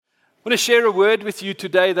I want to share a word with you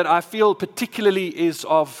today that I feel particularly is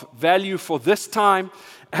of value for this time.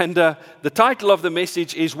 And the title of the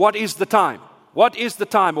message is, What is the time? What is the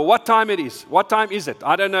time, or what time it is? What time is it?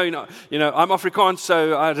 I don't know, I'm Afrikaans,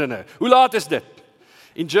 so I don't know. Hoe laat is dit?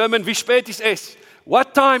 In German, wie spät ist es?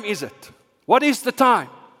 What time is it? What is the time?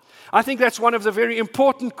 I think that's one of the very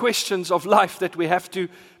important questions of life that we have to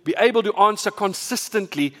be able to answer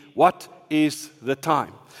consistently. What is the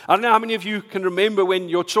time? I don't know how many of you can remember when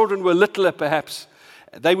your children were littler, perhaps.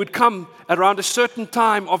 They would come around a certain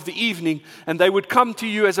time of the evening, and they would come to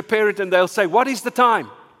you as a parent, and they'll say, what is the time?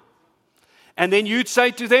 And then you'd say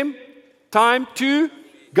to them, time to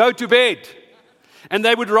go to bed. And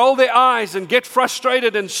they would roll their eyes and get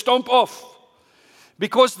frustrated and stomp off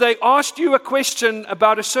because they asked you a question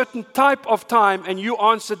about a certain type of time, and you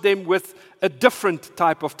answered them with a different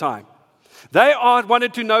type of time. They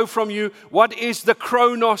wanted to know from you, what is the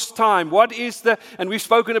chronos time? What is and we've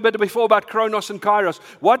spoken a bit before about chronos and kairos.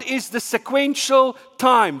 What is the sequential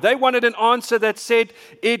time? They wanted an answer that said,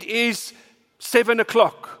 it is 7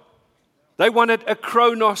 o'clock. They wanted a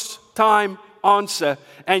chronos time answer.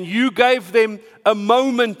 And you gave them a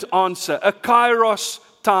moment answer, a kairos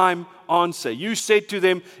time answer. You said to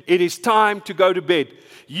them, it is time to go to bed.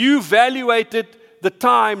 You evaluated the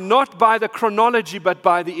time not by the chronology, but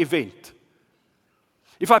by the event.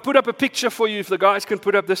 If I put up a picture for you, if the guys can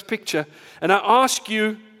put up this picture, and I ask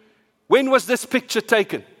you, when was this picture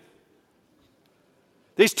taken?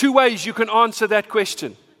 There's two ways you can answer that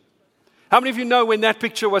question. How many of you know when that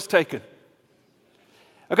picture was taken?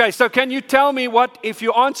 Okay, so can you tell me if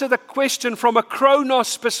you answer the question from a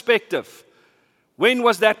chronos perspective, when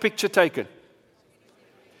was that picture taken?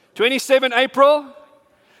 27 April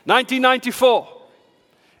 1994.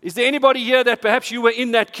 Is there anybody here that perhaps you were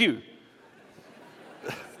in that queue?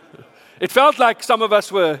 It felt like some of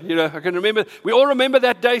us were, I can remember, we all remember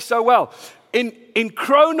that day so well. In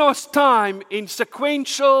chronos time, in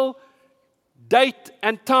sequential date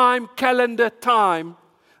and time, calendar time,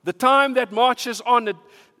 the time that marches on,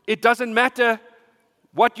 it doesn't matter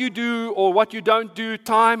what you do or what you don't do,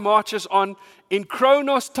 time marches on. In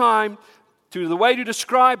chronos time, the way to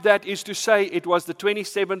describe that is to say it was the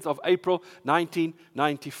 27th of April,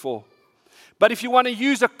 1994. But if you want to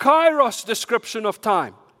use a kairos description of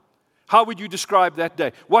time, how would you describe that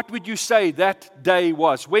day? What would you say that day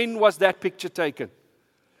was? When was that picture taken?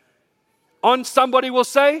 Somebody will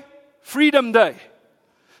say, Freedom Day.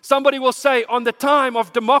 Somebody will say, on the time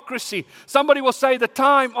of democracy. Somebody will say, the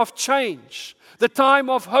time of change. The time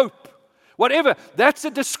of hope. Whatever. That's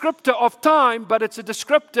a descriptor of time, but it's a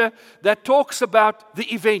descriptor that talks about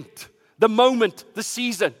the event, the moment, the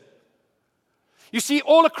season. You see,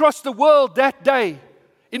 all across the world that day,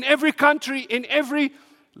 in every country, in every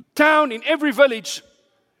town, in every village,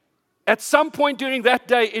 at some point during that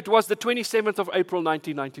day, it was the 27th of April,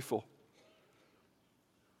 1994.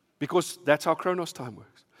 Because that's how chronos time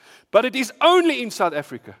works. But it is only in South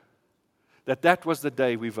Africa that was the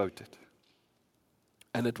day we voted.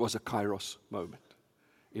 And it was a kairos moment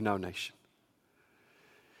in our nation.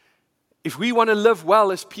 If we want to live well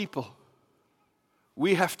as people,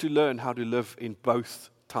 we have to learn how to live in both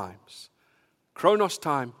times. Chronos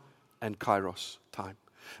time and kairos time.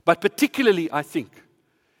 But particularly, I think,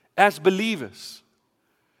 as believers,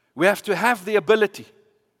 we have to have the ability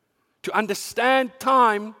to understand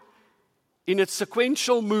time in its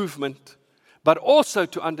sequential movement, but also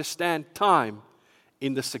to understand time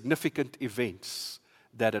in the significant events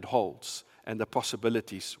that it holds and the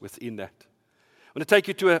possibilities within that. I want to take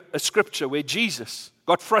you to a scripture where Jesus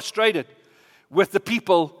got frustrated with the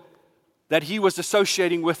people that he was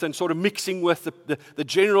associating with and sort of mixing with the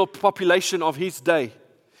general population of his day.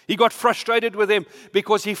 He got frustrated with them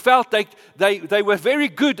because he felt they were very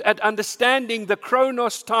good at understanding the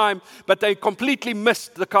chronos time, but they completely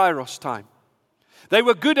missed the kairos time. They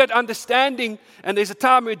were good at understanding, and there's a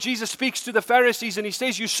time where Jesus speaks to the Pharisees and he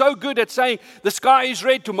says, you're so good at saying, the sky is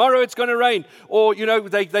red, tomorrow it's going to rain. Or,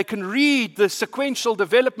 they can read the sequential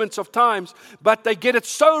developments of times, but they get it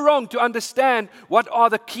so wrong to understand what are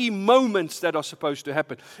the key moments that are supposed to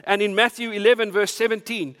happen. And in Matthew 11, verse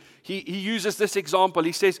 17, he uses this example.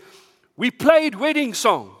 He says, we played wedding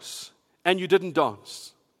songs and you didn't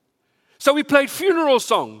dance. So we played funeral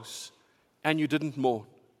songs and you didn't mourn.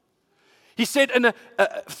 He said,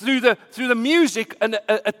 through the music,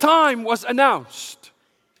 a time was announced.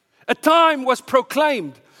 A time was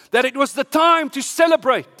proclaimed that it was the time to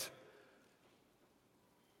celebrate.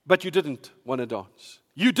 But you didn't want to dance.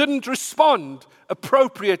 You didn't respond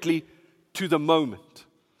appropriately to the moment.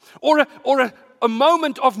 Or a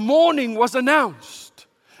moment of mourning was announced.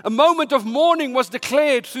 A moment of mourning was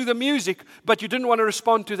declared through the music, but you didn't want to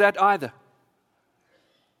respond to that either.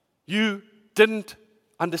 You didn't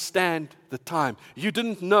understand the time. You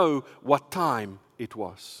didn't know what time it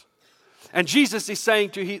was. And Jesus is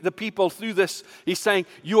saying to the people through this, He's saying,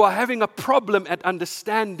 you are having a problem at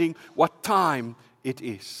understanding what time it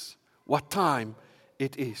is. What time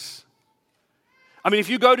it is. I mean, if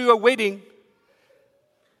you go to a wedding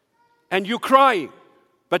and you're crying,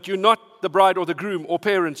 but you're not the bride or the groom or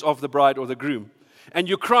parents of the bride or the groom, and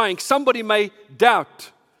you're crying, somebody may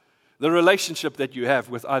doubt the relationship that you have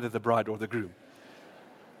with either the bride or the groom.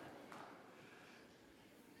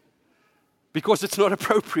 Because it's not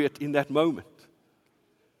appropriate in that moment.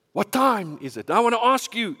 What time is it? I want to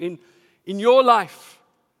ask you in your life,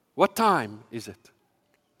 what time is it?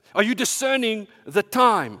 Are you discerning the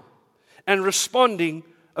time and responding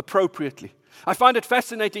appropriately? I find it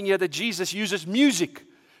fascinating here that Jesus uses music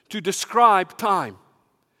to describe time.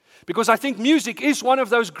 Because I think music is one of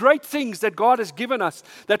those great things that God has given us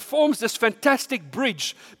that forms this fantastic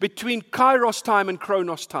bridge between Kairos time and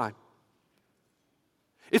Chronos time.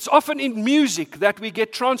 It's often in music that we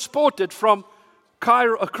get transported from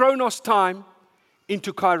Chronos time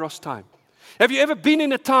into Kairos time. Have you ever been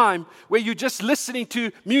in a time where you're just listening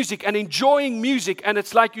to music and enjoying music and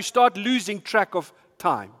it's like you start losing track of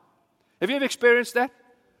time? Have you ever experienced that?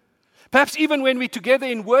 Perhaps even when we're together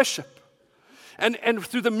in worship and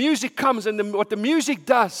through the music comes and what the music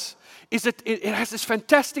does is it has this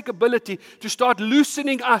fantastic ability to start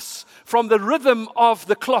loosening us from the rhythm of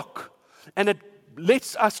the clock, and it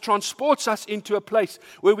transports us into a place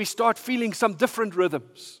where we start feeling some different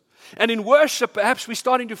rhythms. And in worship, perhaps we're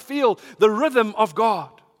starting to feel the rhythm of God.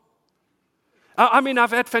 I mean,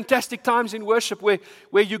 I've had fantastic times in worship where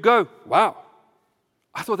you go, wow,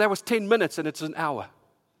 I thought that was 10 minutes and it's an hour.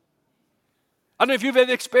 I don't know if you've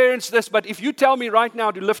ever experienced this, but if you tell me right now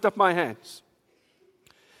to lift up my hands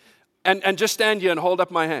and just stand here and hold up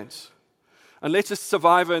my hands, unless it's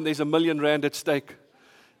Survivor and there's R1 million at stake,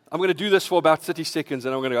 I'm going to do this for about 30 seconds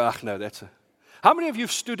and I'm going to go, no, that's it. How many of you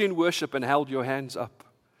have stood in worship and held your hands up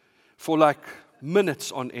for like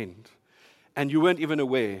minutes on end and you weren't even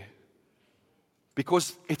aware?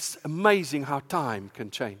 Because it's amazing how time can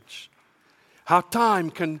change, how time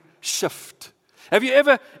can shift. Have you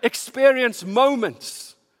ever experienced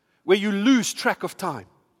moments where you lose track of time?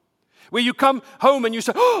 Where you come home and you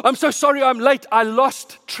say, oh, I'm so sorry I'm late. I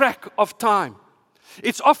lost track of time.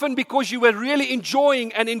 It's often because you were really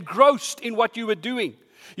enjoying and engrossed in what you were doing.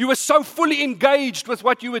 You were so fully engaged with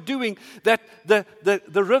what you were doing that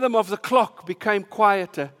the rhythm of the clock became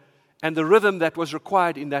quieter, and the rhythm that was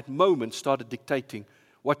required in that moment started dictating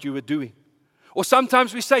what you were doing. Or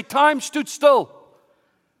sometimes we say, time stood still.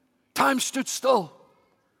 Time stood still.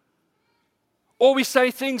 Or we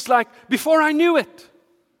say things like, before I knew it.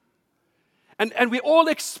 And we all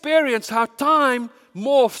experience how time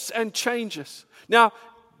morphs and changes. Now,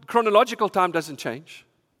 chronological time doesn't change.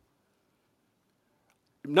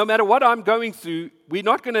 No matter what I'm going through, we're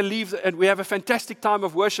not going to leave, and we have a fantastic time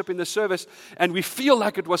of worship in the service, and we feel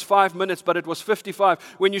like it was 5 minutes, but it was 55.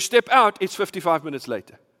 When you step out, it's 55 minutes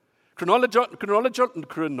later. Chronological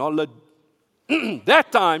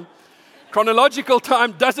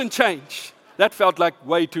time doesn't change. That felt like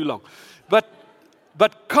way too long.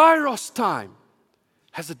 But Kairos time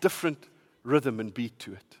has a different rhythm and beat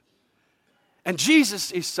to it. And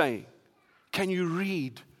Jesus is saying, can you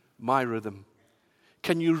read my rhythm?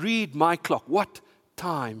 Can you read my clock? What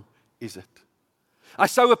time is it? I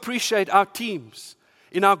so appreciate our teams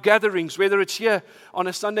in our gatherings, whether it's here on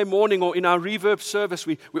a Sunday morning or in our Reverb service.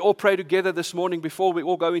 We all pray together this morning before we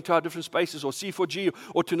all go into our different spaces, or C4G,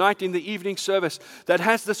 or tonight in the evening service, that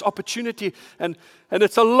has this opportunity. And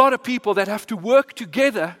it's a lot of people that have to work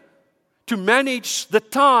together to manage the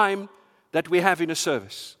time that we have in a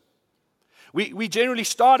service. We generally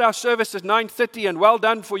start our service at 9:30, and well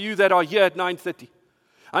done for you that are here at 9:30.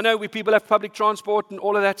 I know people have public transport and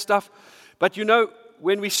all of that stuff, but you know,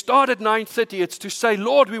 when we start at 9:30, it's to say,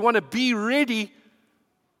 Lord, we want to be ready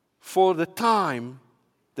for the time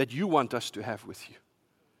that you want us to have with you.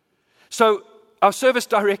 So our service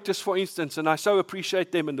directors, for instance, and I so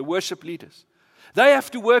appreciate them, and the worship leaders, they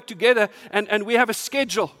have to work together, and we have a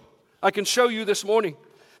schedule I can show you this morning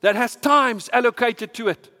that has times allocated to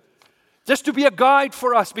it, just to be a guide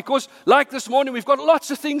for us, because like this morning, we've got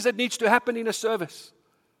lots of things that needs to happen in a service.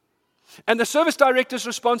 And the service director's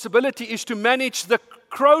responsibility is to manage the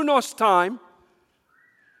chronos time,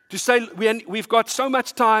 to say we've got so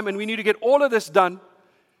much time and we need to get all of this done,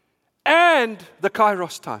 and the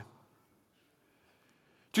kairos time.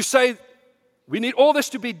 To say we need all this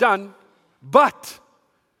to be done, but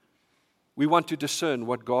we want to discern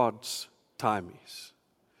what God's time is.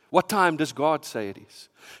 What time does God say it is?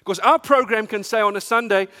 Because our program can say on a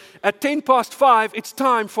Sunday, at 5:10, it's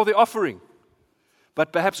time for the offering.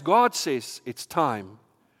 But perhaps God says it's time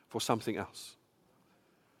for something else.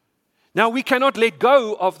 Now, we cannot let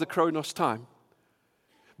go of the Chronos time.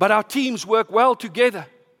 But our teams work well together.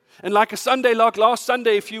 And like a Sunday, like last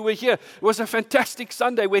Sunday, if you were here, it was a fantastic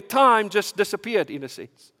Sunday where time just disappeared, in a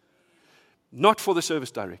sense. Not for the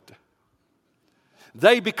service director.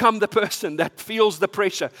 They become the person that feels the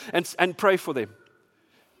pressure, and pray for them.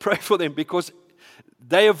 Pray for them, because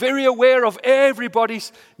they are very aware of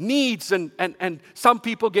everybody's needs, and some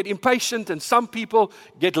people get impatient, and some people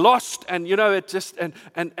get lost, and it just and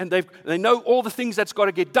they know all the things that's got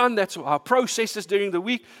to get done. That's our processes during the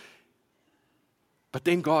week. But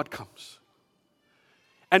then God comes.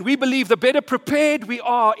 And we believe the better prepared we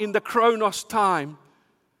are in the Chronos time,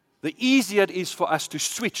 the easier it is for us to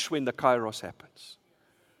switch when the Kairos happens.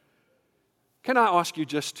 Can I ask you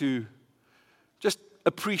just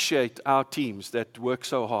appreciate our teams that work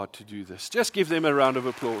so hard to do this? Just give them a round of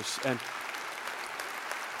applause. And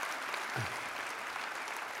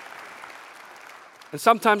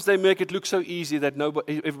sometimes they make it look so easy that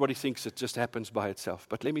everybody thinks it just happens by itself.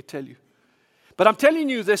 But let me tell you. But I'm telling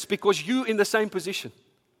you this because you're in the same position.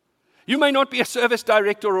 You may not be a service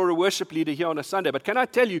director or a worship leader here on a Sunday, but can I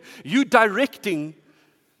tell you, you're directing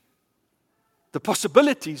the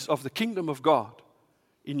possibilities of the kingdom of God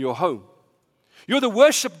in your home. You're the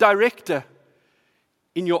worship director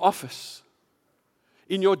in your office,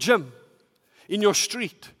 in your gym, in your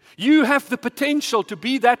street. You have the potential to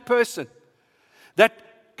be that person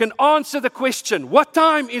that can answer the question, what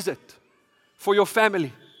time is it for your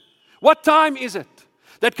family? What time is it?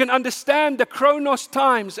 That can understand the Chronos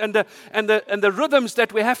times and the rhythms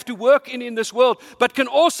that we have to work in this world, but can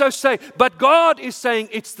also say, but God is saying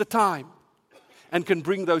it's the time, and can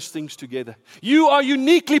bring those things together. You are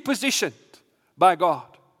uniquely positioned by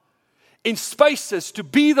God in spaces to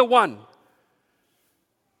be the one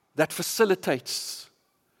that facilitates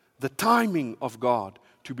the timing of God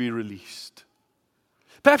to be released.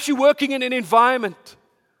 Perhaps you're working in an environment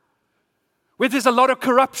where there's a lot of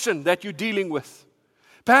corruption that you're dealing with.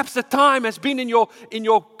 Perhaps the time has been in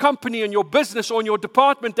your company, in your business, or in your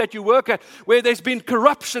department that you work at, where there's been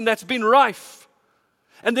corruption that's been rife.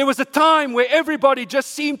 And there was a time where everybody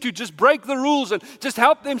just seemed to just break the rules and just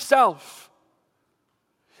help themselves.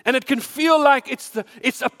 And it can feel like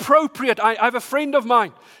it's appropriate. I have a friend of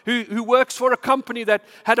mine who works for a company that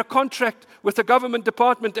had a contract with the government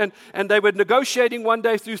department, and they were negotiating one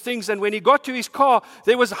day through things, and when he got to his car,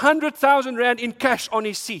 there was 100,000 rand in cash on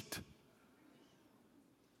his seat.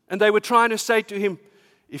 And they were trying to say to him,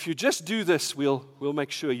 if you just do this, we'll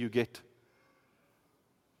make sure you get.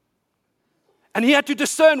 And he had to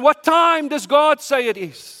discern, what time does God say it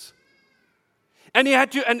is? And he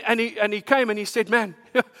had to, and he came and he said, man,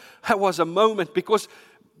 that was a moment, because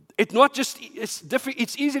it's different.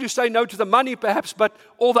 It's easy to say no to the money perhaps, but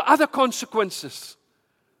all the other consequences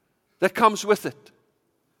that comes with it.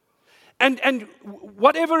 And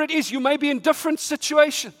whatever it is, you may be in different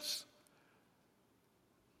situations.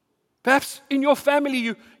 Perhaps in your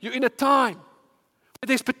family, you're in a time where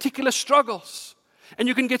there's particular struggles, and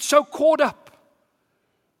you can get so caught up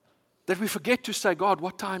that we forget to say, God,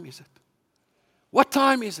 what time is it? What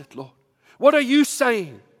time is it, Lord? What are you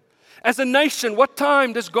saying? As a nation, what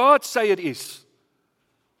time does God say it is?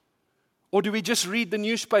 Or do we just read the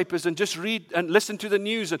newspapers and just read and listen to the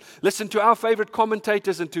news and listen to our favorite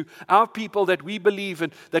commentators and to our people that we believe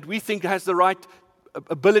and that we think has the right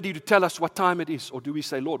ability to tell us what time it is? Or do we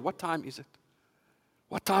say, Lord, what time is it?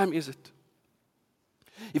 What time is it?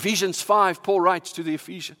 Ephesians 5, Paul writes to the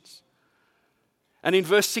Ephesians. And in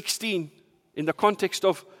verse 16, in the context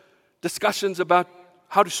of discussions about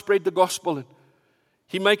how to spread the gospel, and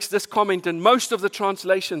he makes this comment, and most of the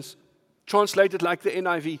translations translate it like the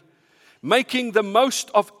NIV, making the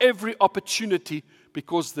most of every opportunity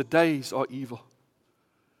because the days are evil.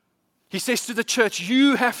 He says to the church,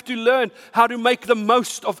 you have to learn how to make the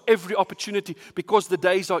most of every opportunity because the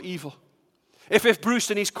days are evil. F.F. Bruce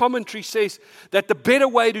in his commentary says that the better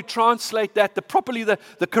way to translate that,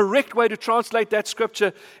 the correct way to translate that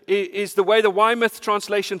scripture is the way the Weymouth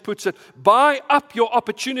translation puts it. Buy up your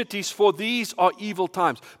opportunities, for these are evil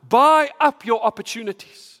times. Buy up your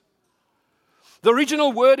opportunities. The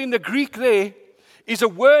original word in the Greek there is a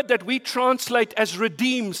word that we translate as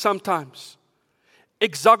redeem sometimes.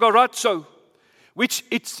 Exagorazo, which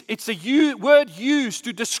it's a word used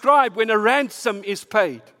to describe when a ransom is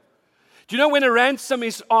paid. Do you know when a ransom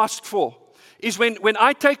is asked for? Is when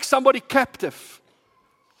I take somebody captive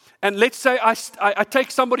And let's say I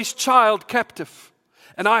take somebody's child captive,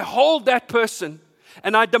 and I hold that person,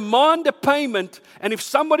 and I demand a payment, and if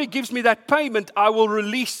somebody gives me that payment, I will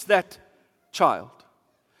release that child.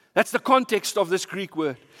 That's the context of this Greek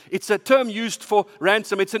word. It's a term used for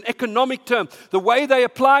ransom. It's an economic term. The way they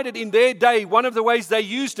applied it in their day, one of the ways they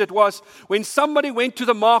used it was when somebody went to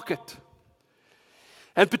the market,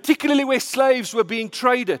 and particularly where slaves were being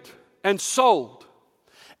traded and sold,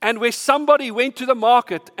 and where somebody went to the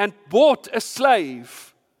market and bought a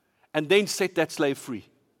slave and then set that slave free.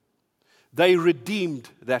 They redeemed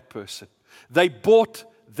that person. They bought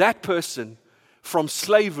that person from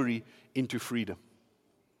slavery into freedom.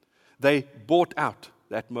 They bought out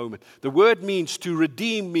that moment. The word means to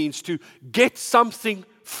redeem, means to get something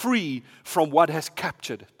free from what has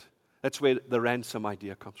captured it. That's where the ransom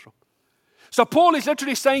idea comes from. So Paul is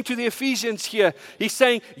literally saying to the Ephesians here, he's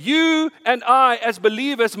saying, you and I as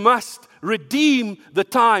believers must redeem the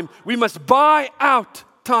time. We must buy out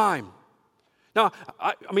time. Now,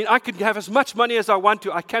 I can have as much money as I want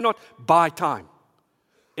to. I cannot buy time.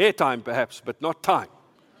 Airtime perhaps, but not time.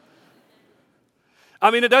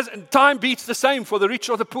 Time beats the same for the rich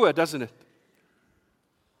or the poor, doesn't it?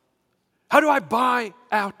 How do I buy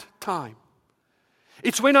out time?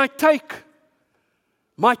 It's when I take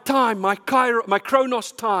my time, my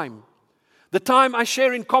chronos time, the time I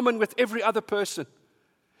share in common with every other person.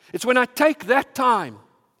 It's when I take that time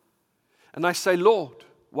and I say, Lord,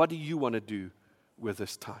 what do you want to do with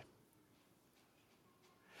this time?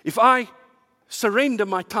 If I surrender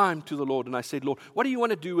my time to the Lord and I say, Lord, what do you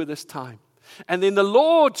want to do with this time? And then the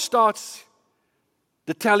Lord starts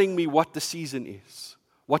telling me what the season is,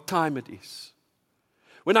 what time it is.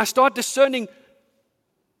 When I start discerning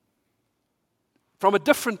from a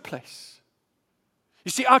different place.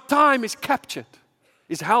 You see, our time is captured,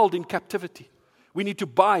 is held in captivity. We need to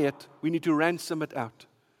buy it. We need to ransom it out.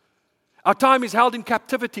 Our time is held in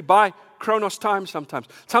captivity by chronos time sometimes.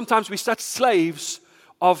 Sometimes we're such slaves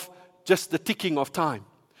of just the ticking of time.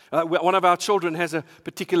 One of our children has a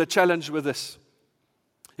particular challenge with this.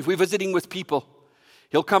 If we're visiting with people,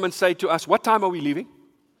 he'll come and say to us, what time are we leaving?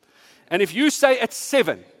 And if you say at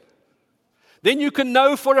 7, then you can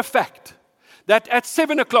know for a fact that at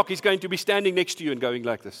 7 o'clock he's going to be standing next to you and going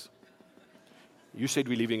like this. You said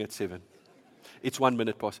we're leaving at 7. It's 1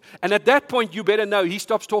 minute past. And at that point, you better know he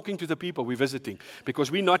stops talking to the people we're visiting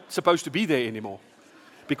because we're not supposed to be there anymore.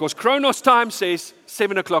 Because chronos time says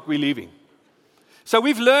 7 o'clock we're leaving. So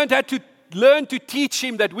we've learned to teach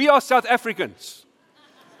him that we are South Africans.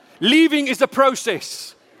 Leaving is a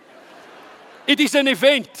process. It is an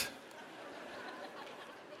event.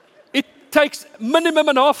 It takes minimum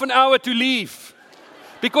and half an hour to leave.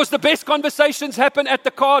 Because the best conversations happen at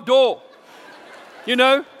the car door. You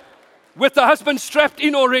know, with the husband strapped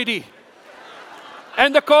in already.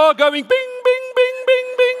 And the car going bing, bing, bing,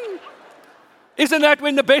 bing, bing. Isn't that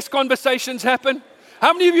when the best conversations happen?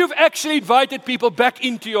 How many of you have actually invited people back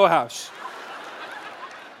into your house?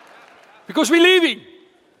 Because we're leaving.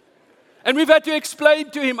 And we've had to explain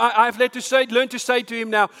to him, I've learned to say to him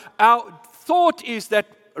now, our thought is that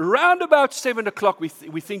around about 7 o'clock we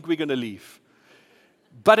think we're going to leave.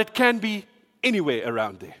 But it can be anywhere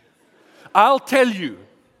around there. I'll tell you.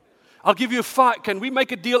 I'll give you 5. Can we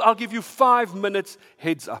make a deal? I'll give you 5 minutes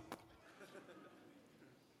heads up.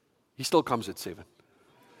 He still comes at 7.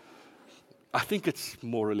 I think it's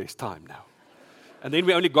more or less time now. And then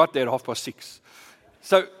we only got there at 6:30.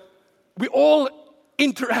 So we all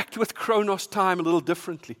interact with chronos time a little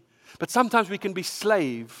differently. But sometimes we can be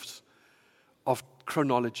slaves of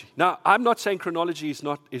chronology. Now, I'm not saying chronology is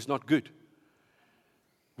not good.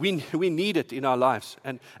 We need it in our lives.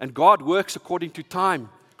 And God works according to time,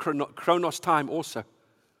 chronos time also.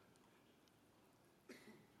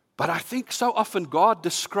 But I think so often God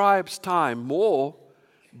describes time more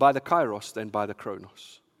by the kairos than by the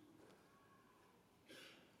chronos.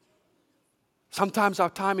 Sometimes our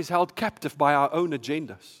time is held captive by our own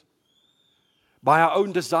agendas, by our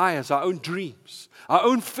own desires, our own dreams. Our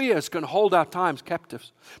own fears can hold our times captive.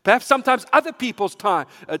 Perhaps sometimes other people's time,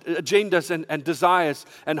 agendas and desires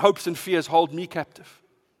and hopes and fears hold me captive.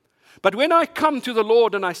 But when I come to the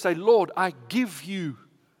Lord and I say, Lord, I give you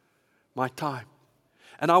my time.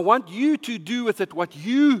 And I want you to do with it what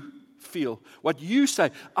you feel, what you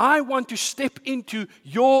say. I want to step into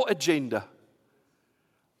your agenda.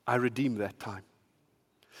 I redeem that time.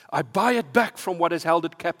 I buy it back from what has held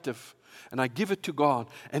it captive. And I give it to God.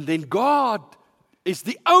 And then God is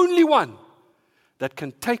the only one that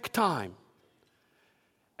can take time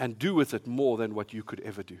and do with it more than what you could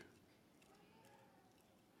ever do.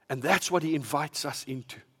 And that's what He invites us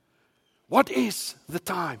into. What is the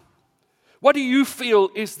time? What do you feel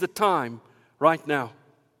is the time right now?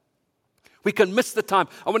 We can miss the time.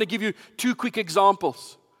 I want to give you 2 quick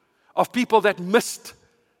examples of people that missed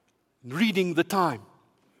reading the time.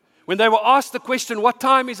 When they were asked the question, what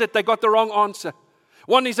time is it? They got the wrong answer.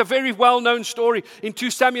 One is a very well-known story in 2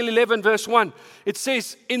 Samuel 11 verse 1. It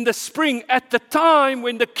says, in the spring, at the time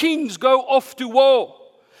when the kings go off to war,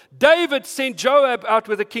 David sent Joab out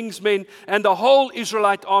with the king's men and the whole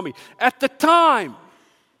Israelite army. At the time,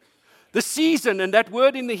 the season, and that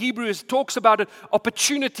word in the Hebrew talks about an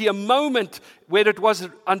opportunity, a moment where it was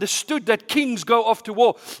understood that kings go off to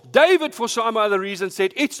war. David, for some other reason,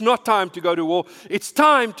 said, it's not time to go to war. It's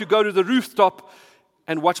time to go to the rooftop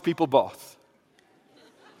and watch people bath.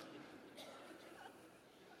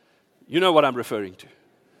 You know what I'm referring to.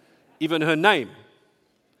 Even her name,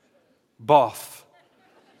 Bath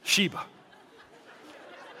Sheba.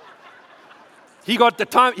 He got the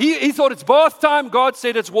time. He thought it's bath time. God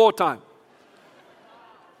said it's war time.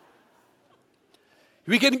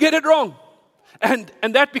 We can get it wrong. And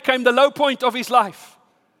that became the low point of his life.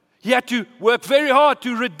 He had to work very hard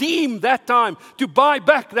to redeem that time, to buy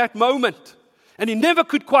back that moment. And he never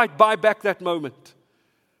could quite buy back that moment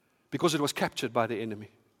because it was captured by the enemy.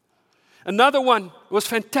 Another one was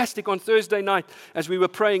fantastic on Thursday night as we were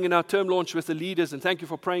praying in our term launch with the leaders, and thank you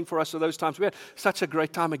for praying for us for those times. We had such a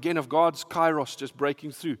great time again of God's kairos just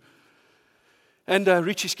breaking through. And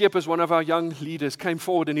Richie Skeppers, one of our young leaders, came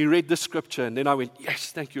forward and he read this scripture, and then I went,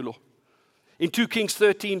 yes, thank you, Lord. In 2 Kings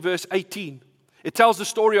 13 verse 18, it tells the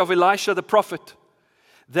story of Elisha the prophet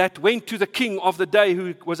that went to the king of the day,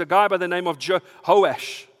 who was a guy by the name of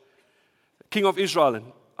Jehoash, king of Israel. And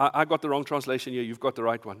I got the wrong translation here. You've got the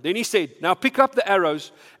right one. Then he said, now pick up the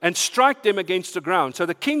arrows and strike them against the ground. So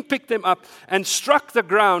the king picked them up and struck the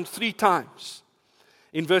ground 3 times.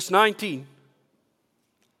 In verse 19,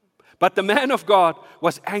 but the man of God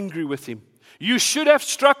was angry with him. You should have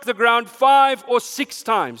struck the ground 5 or 6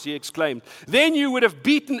 times, he exclaimed. Then you would have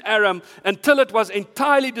beaten Aram until it was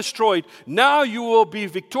entirely destroyed. Now you will be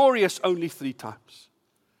victorious only 3 times.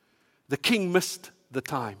 The king missed the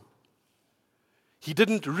time. He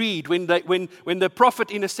didn't read when the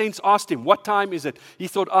prophet, in a sense, asked him, what time is it? He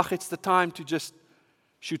thought, it's the time to just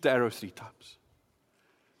shoot the arrow 3 times.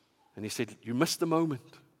 And he said, you missed the moment.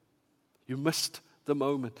 You missed the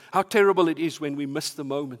moment. How terrible it is when we miss the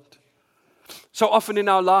moment. So often in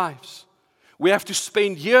our lives, we have to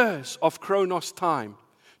spend years of chronos time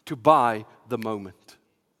to buy the moment.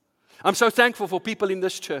 I'm so thankful for people in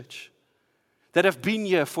this church that have been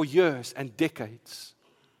here for years and decades,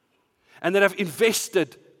 and that have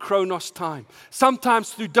invested chronos time,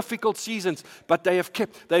 sometimes through difficult seasons, but they've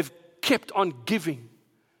kept on giving.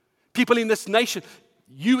 People in this nation,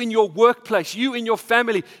 you in your workplace, you in your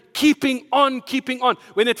family, keeping on.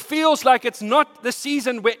 When it feels like it's not the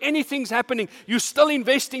season where anything's happening, you're still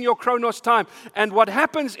investing your chronos time. And what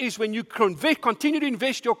happens is when you continue to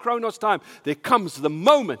invest your chronos time, there comes the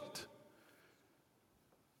moment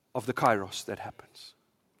of the kairos that happens.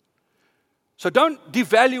 So don't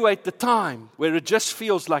devaluate the time where it just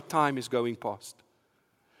feels like time is going past.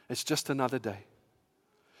 It's just another day.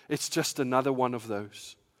 It's just another one of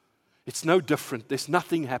those. It's no different. There's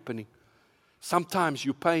nothing happening. Sometimes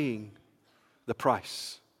you're paying the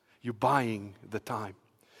price. You're buying the time.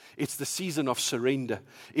 It's the season of surrender.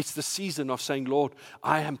 It's the season of saying, Lord,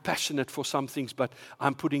 I am passionate for some things, but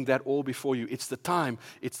I'm putting that all before you. It's the time.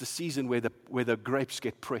 It's the season where the grapes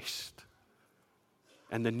get pressed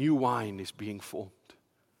and the new wine is being formed.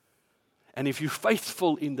 And if you're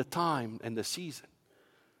faithful in the time and the season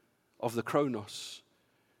of the chronos,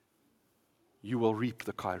 you will reap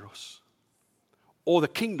the kairos. Or the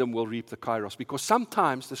kingdom will reap the kairos. Because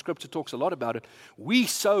sometimes, the scripture talks a lot about it, we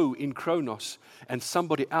sow in chronos and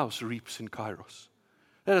somebody else reaps in kairos.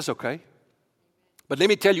 That is okay. But let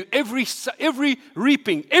me tell you, every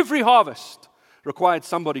reaping, every harvest required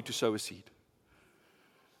somebody to sow a seed.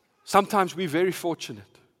 Sometimes we're very fortunate.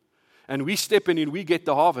 And we step in and we get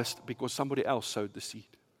the harvest because somebody else sowed the seed.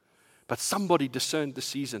 But somebody discerned the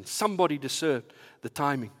season. Somebody discerned the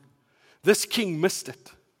timing. This king missed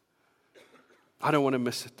it. I don't want to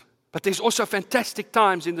miss it. But there's also fantastic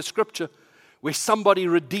times in the scripture where somebody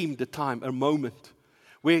redeemed the time, a moment,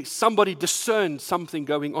 where somebody discerned something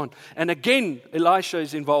going on. And again, Elisha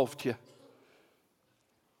is involved here.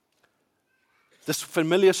 This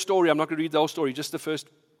familiar story, I'm not going to read the whole story, just the first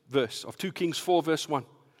verse of 2 Kings 4 verse 1.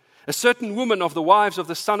 A certain woman of the wives of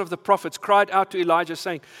the son of the prophets cried out to Elijah,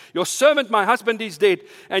 saying, Your servant, my husband, is dead,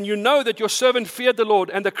 and you know that your servant feared the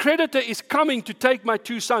Lord, and the creditor is coming to take my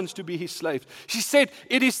 2 sons to be his slaves. She said,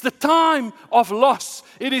 It is the time of loss.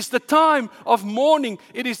 It is the time of mourning.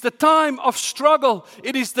 It is the time of struggle.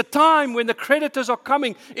 It is the time when the creditors are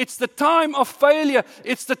coming. It's the time of failure.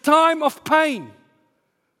 It's the time of pain.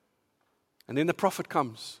 And then the prophet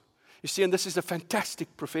comes. You see, and this is a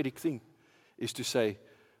fantastic prophetic thing, is to say,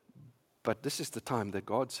 but this is the time that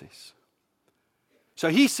God says. So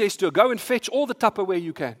he says to her, go and fetch all the Tupperware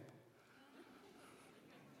you can.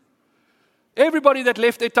 Everybody that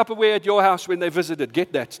left their Tupperware at your house when they visited,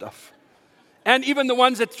 get that stuff. And even the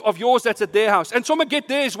ones that's of yours that's at their house. And someone get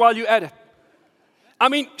theirs while you're at it. I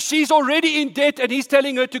mean, she's already in debt and he's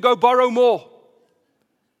telling her to go borrow more.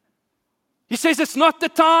 He says it's not the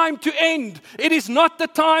time to end. It is not the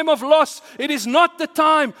time of loss. It is not the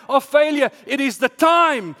time of failure. It is the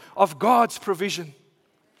time of God's provision.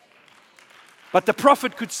 But the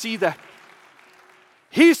prophet could see that.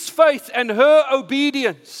 His faith and her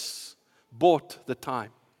obedience bought the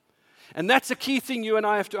time. And that's a key thing you and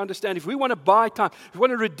I have to understand. If we want to buy time, if we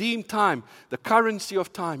want to redeem time, the currency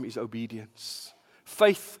of time is obedience.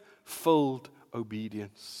 Faith-filled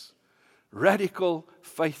obedience. Radical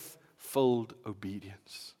faith-filled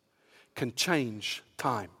obedience can change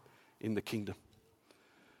time in the kingdom.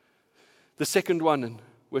 The second one, and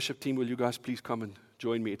worship team, will you guys please come and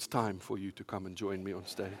join me? It's time for you to come and join me on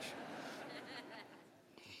stage.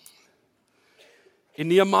 In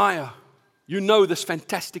Nehemiah, you know this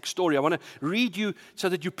fantastic story. I want to read you so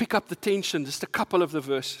that you pick up the tension, just a couple of the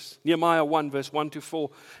verses. Nehemiah 1, verse 1 to 4,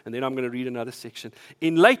 and then I'm going to read another section.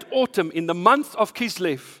 In late autumn, in the month of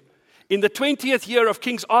Kislev, in the 20th year of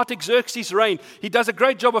King Artaxerxes' reign, he does a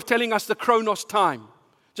great job of telling us the Chronos time,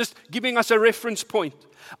 just giving us a reference point.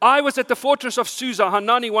 I was at the fortress of Susa.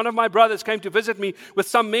 Hanani, one of my brothers, came to visit me with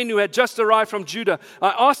some men who had just arrived from Judah.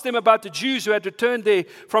 I asked them about the Jews who had returned there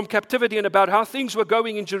from captivity and about how things were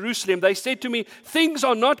going in Jerusalem. They said to me, things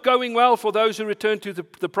are not going well for those who returned to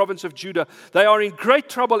the province of Judah. They are in great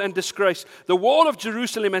trouble and disgrace. The wall of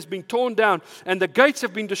Jerusalem has been torn down and the gates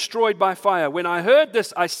have been destroyed by fire. When I heard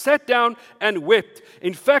this, I sat down and wept.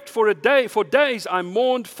 In fact, for days I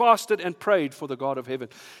mourned, fasted, and prayed for the God of heaven.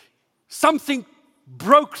 Something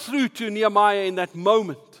broke through to Nehemiah in that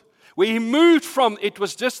moment where he moved from it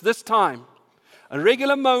was just this time, a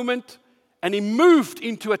regular moment, and he moved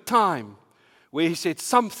into a time where he said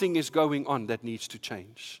something is going on that needs to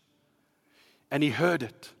change. And he heard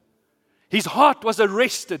it. His heart was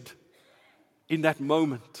arrested in that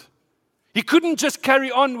moment. He couldn't just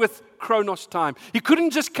carry on with Chronos time. He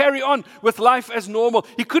couldn't just carry on with life as normal.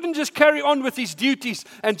 He couldn't just carry on with his duties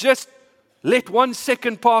and just let 1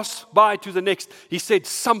 second pass by to the next. He said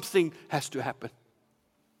something has to happen.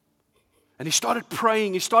 And he started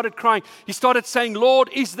praying, he started crying, he started saying, Lord,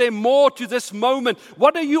 is there more to this moment?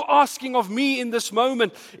 What are you asking of me in this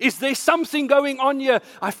moment? Is there something going on here?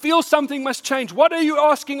 I feel something must change. What are you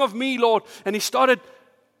asking of me, Lord? And he started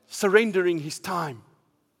surrendering his time,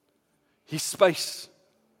 his space.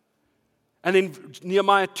 And in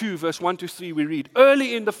Nehemiah 2, verse 1 to 3, we read,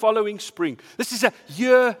 early in the following spring, this is a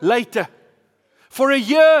year later, for a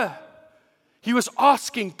year, he was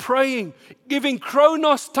asking, praying, giving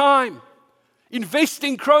Chronos time,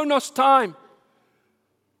 investing Chronos time.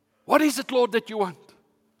 What is it, Lord, that you want?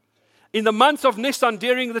 In the month of Nisan,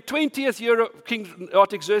 during the 20th year of King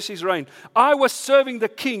Artaxerxes' reign, I was serving the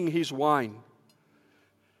king his wine.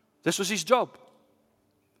 This was his job.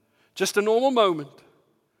 Just a normal moment.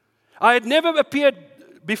 I had never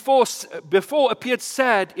before appeared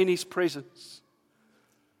sad in his presence.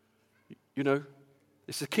 You know,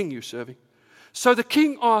 it's the king you're serving. So the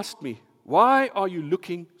king asked me, why are you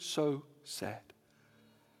looking so sad?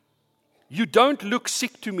 You don't look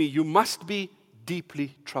sick to me. You must be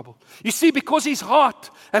deeply troubled. You see, because his heart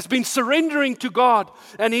has been surrendering to God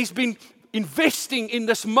and he's been investing in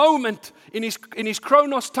this moment in his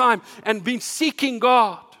Chronos time and been seeking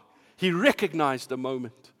God, he recognized the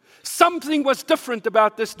moment. Something was different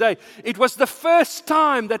about this day. It was the first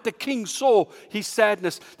time that the king saw his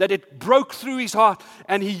sadness, that it broke through his heart,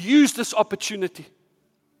 and he used this opportunity.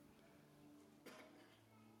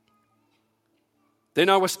 Then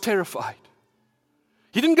I was terrified.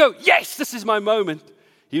 He didn't go, yes, this is my moment.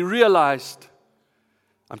 He realized,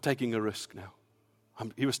 I'm taking a risk now.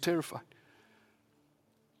 He was terrified.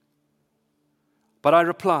 But I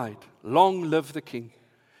replied, long live the king.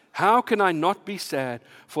 How can I not be sad?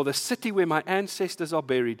 For the city where my ancestors are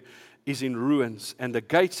buried is in ruins, and the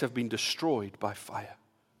gates have been destroyed by fire.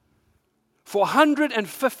 For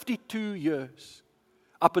 152 years,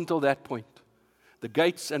 up until that point, the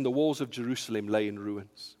gates and the walls of Jerusalem lay in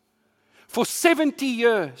ruins. For 70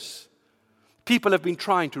 years, people have been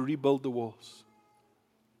trying to rebuild the walls.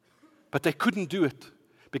 But they couldn't do it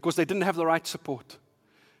because they didn't have the right support.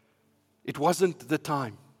 It wasn't the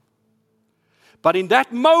time. But in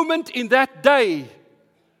that moment, in that day,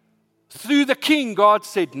 through the king, God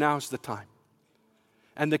said, now's the time.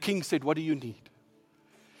 And the king said, what do you need?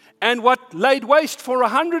 And what laid waste for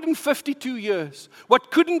 152 years,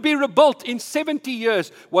 what couldn't be rebuilt in 70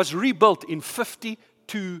 years, was rebuilt in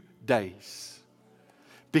 52 days.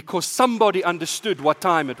 Because somebody understood what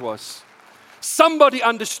time it was. Somebody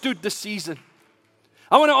understood the season.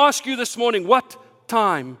 I want to ask you this morning, what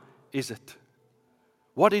time is it?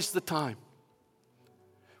 What is the time?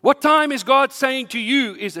 What time is God saying to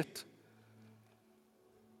you, is it?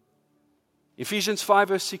 Ephesians 5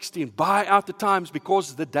 verse 16, buy out the times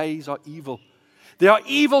because the days are evil. There are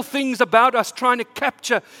evil things about us trying to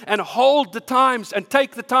capture and hold the times and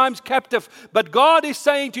take the times captive. But God is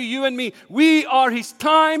saying to you and me, we are His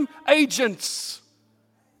time agents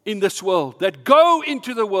in this world that go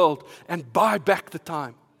into the world and buy back the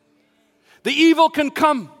time. The evil can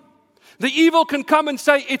come. The evil can come and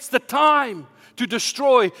say, it's the time to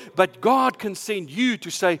destroy. But God can send you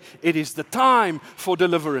to say, it is the time for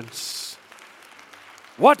deliverance.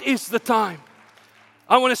 What is the time?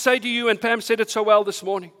 I want to say to you, and Pam said it so well this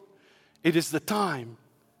morning, it is the time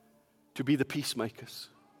to be the peacemakers.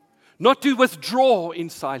 Not to withdraw in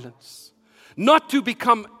silence. Not to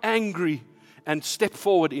become angry and step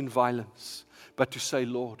forward in violence. But to say,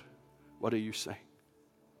 Lord, what are you saying?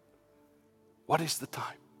 What is the time?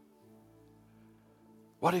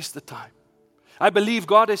 What is the time? I believe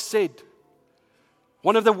God has said,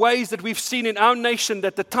 one of the ways that we've seen in our nation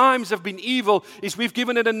that the times have been evil is we've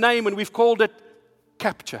given it a name and we've called it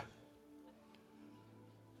capture.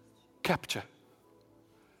 Capture.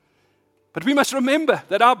 But we must remember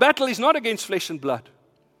that our battle is not against flesh and blood.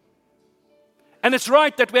 And it's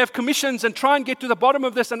right that we have commissions and try and get to the bottom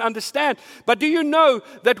of this and understand. But do you know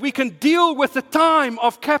that we can deal with the time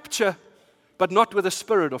of capture, but not with the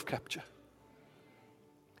spirit of capture?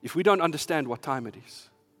 If we don't understand what time it is.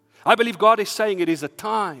 I believe God is saying it is a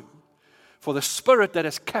time for the spirit that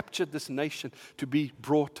has captured this nation to be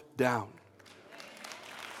brought down.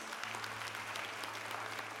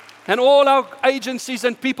 And all our agencies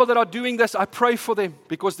and people that are doing this, I pray for them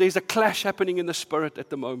because there's a clash happening in the spirit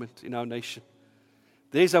at the moment in our nation.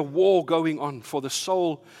 There's a war going on for the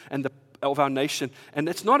soul of our nation. And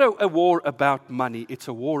it's not a war about money. It's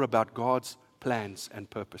a war about God's plans and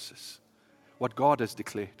purposes. What God has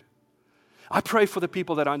declared. I pray for the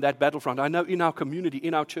people that are in that battlefront. I know in our community,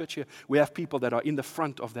 in our church here, we have people that are in the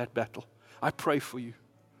front of that battle. I pray for you.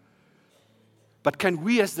 But can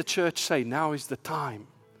we as the church say, now is the time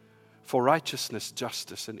for righteousness,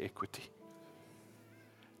 justice, and equity?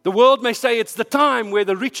 The world may say it's the time where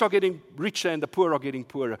the rich are getting richer and the poor are getting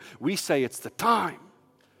poorer. We say it's the time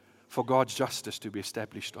for God's justice to be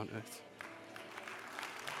established on earth.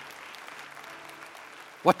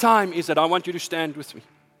 What time is it? I want you to stand with me.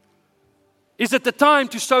 Is it the time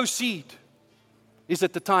to sow seed? Is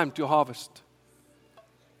it the time to harvest?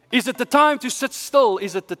 Is it the time to sit still?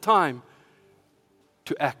 Is it the time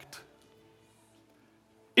to act?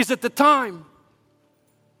 Is it the time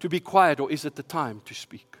to be quiet, or is it the time to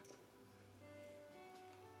speak?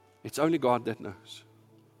 It's only God that knows.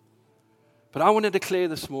 But I want to declare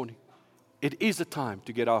this morning, it is a time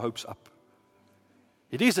to get our hopes up.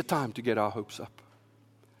 It is a time to get our hopes up.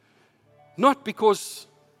 Not because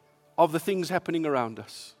of the things happening around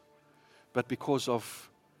us, but because of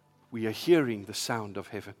we are hearing the sound of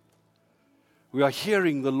heaven. We are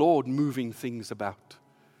hearing the Lord moving things about.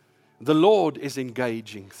 The Lord is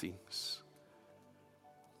engaging things.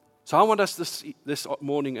 So I want us this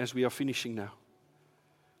morning, as we are finishing now,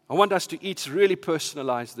 I want us to each really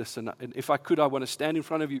personalize this. And if I could, I want to stand in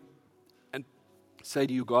front of you and say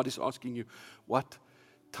to you, God is asking you, what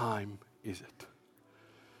time is it?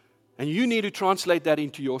 And you need to translate that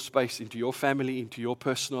into your space, into your family, into your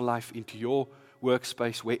personal life, into your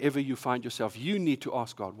workspace, wherever you find yourself. You need to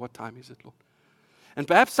ask God, what time is it, Lord? And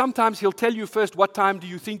perhaps sometimes He'll tell you first, what time do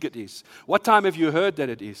you think it is? What time have you heard that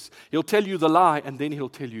it is? He'll tell you the lie, and then He'll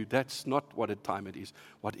tell you that's not what time it is.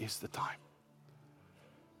 What is the time?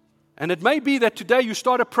 And it may be that today you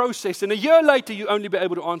start a process, and a year later you only be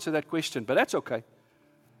able to answer that question, but that's okay.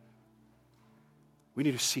 We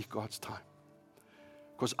need to seek God's time.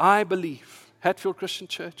 Because I believe Hatfield Christian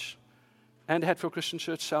Church and Hatfield Christian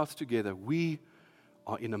Church South together, we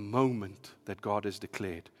are in a moment that God has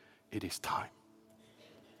declared it is time.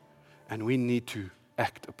 And we need to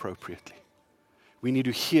act appropriately. We need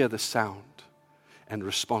to hear the sound and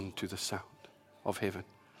respond to the sound. of heaven.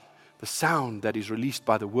 The sound that is released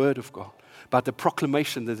by the word of God, by the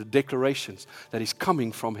proclamation, the declarations that is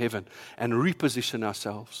coming from heaven, and reposition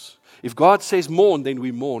ourselves. If God says mourn, then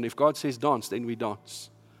we mourn. If God says dance, then we dance.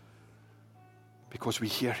 Because we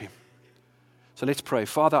hear Him. So let's pray.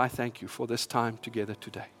 Father, I thank You for this time together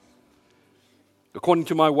today. According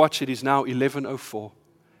to my watch, it is now 11:04.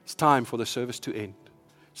 It's time for the service to end.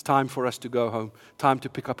 It's time for us to go home. Time to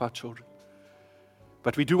pick up our children.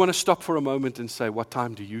 But we do want to stop for a moment and say, what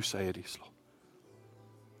time do You say it is, Lord?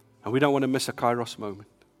 And we don't want to miss a Kairos moment.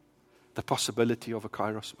 The possibility of a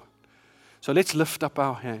Kairos moment. So let's lift up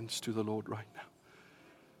our hands to the Lord right now.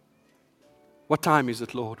 What time is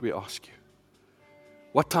it, Lord, we ask You?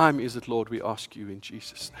 What time is it, Lord, we ask You in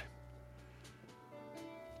Jesus' name?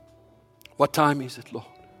 What time is it, Lord?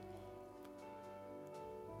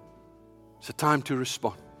 It's a time to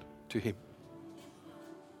respond to Him.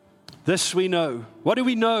 This we know. What do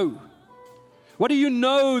we know? What do you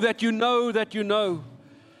know that you know that you know?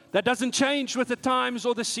 That doesn't change with the times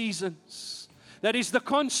or the seasons. That is the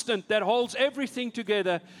constant that holds everything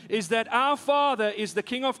together, is that our Father is the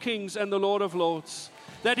King of Kings and the Lord of Lords.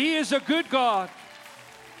 That He is a good God.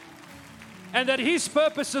 And that His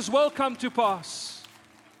purposes will come to pass.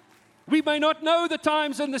 We may not know the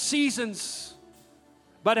times and the seasons,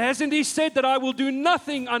 but hasn't He said that I will do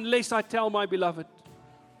nothing unless I tell my beloved?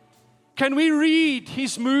 Can we read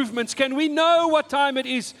His movements? Can we know what time it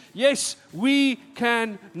is? Yes, we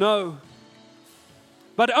can know.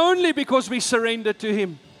 But only because we surrender to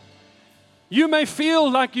Him. You may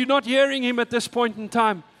feel like you're not hearing Him at this point in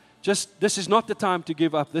time. This is not the time to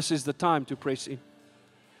give up. This is the time to press in.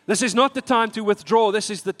 This is not the time to withdraw. This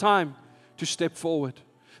is the time to step forward.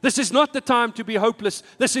 This is not the time to be hopeless.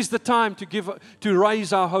 This is the time to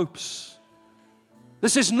raise our hopes.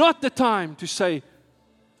 This is not the time to say,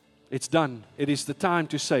 it's done. It is the time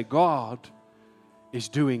to say, God is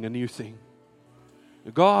doing a new thing.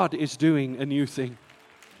 God is doing a new thing.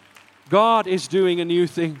 God is doing a new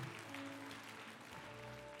thing.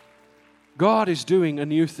 God is doing a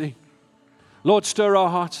new thing. Lord, stir our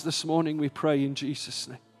hearts this morning, we pray in Jesus'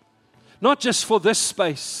 name. Not just for this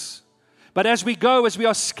space, but as we go, as we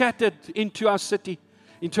are scattered into our city,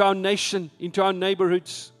 into our nation, into our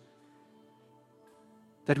neighborhoods,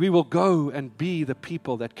 that we will go and be the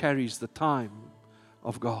people that carries the time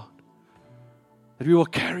of God. That we will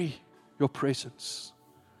carry Your presence.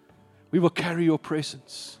 We will carry Your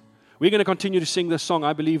presence. We're going to continue to sing this song.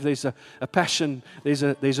 I believe there's a passion, there's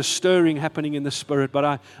a stirring happening in the Spirit, but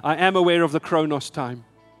I am aware of the Chronos time.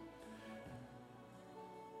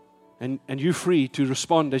 And you're free to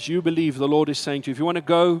respond as you believe the Lord is saying to you. If you want to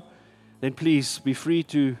go, then please be free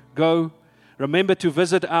to go. Remember to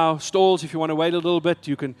visit our stalls. If you want to wait a little bit,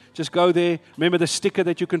 you can just go there. Remember the sticker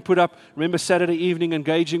that you can put up. Remember Saturday evening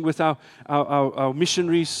engaging with our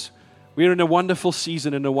missionaries. We're in a wonderful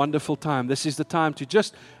season and a wonderful time. This is the time to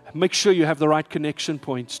just make sure you have the right connection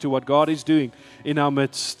points to what God is doing in our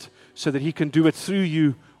midst so that He can do it through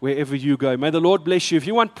you wherever you go. May the Lord bless you. If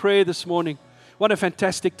you want prayer this morning, what a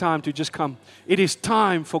fantastic time to just come. It is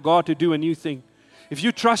time for God to do a new thing. If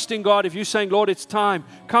you trust in God, if you're saying, Lord, it's time,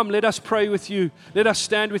 come, let us pray with you. Let us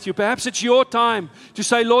stand with you. Perhaps it's your time to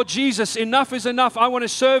say, Lord Jesus, enough is enough. I want to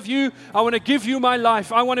serve You. I want to give You my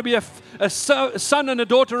life. I want to be a son and a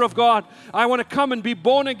daughter of God. I want to come and be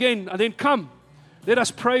born again. And then come, let us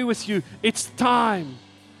pray with you. It's time.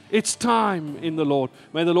 It's time in the Lord.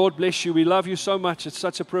 May the Lord bless you. We love you so much. It's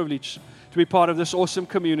such a privilege to be part of this awesome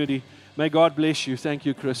community. May God bless you. Thank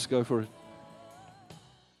you, Chris. Go for it.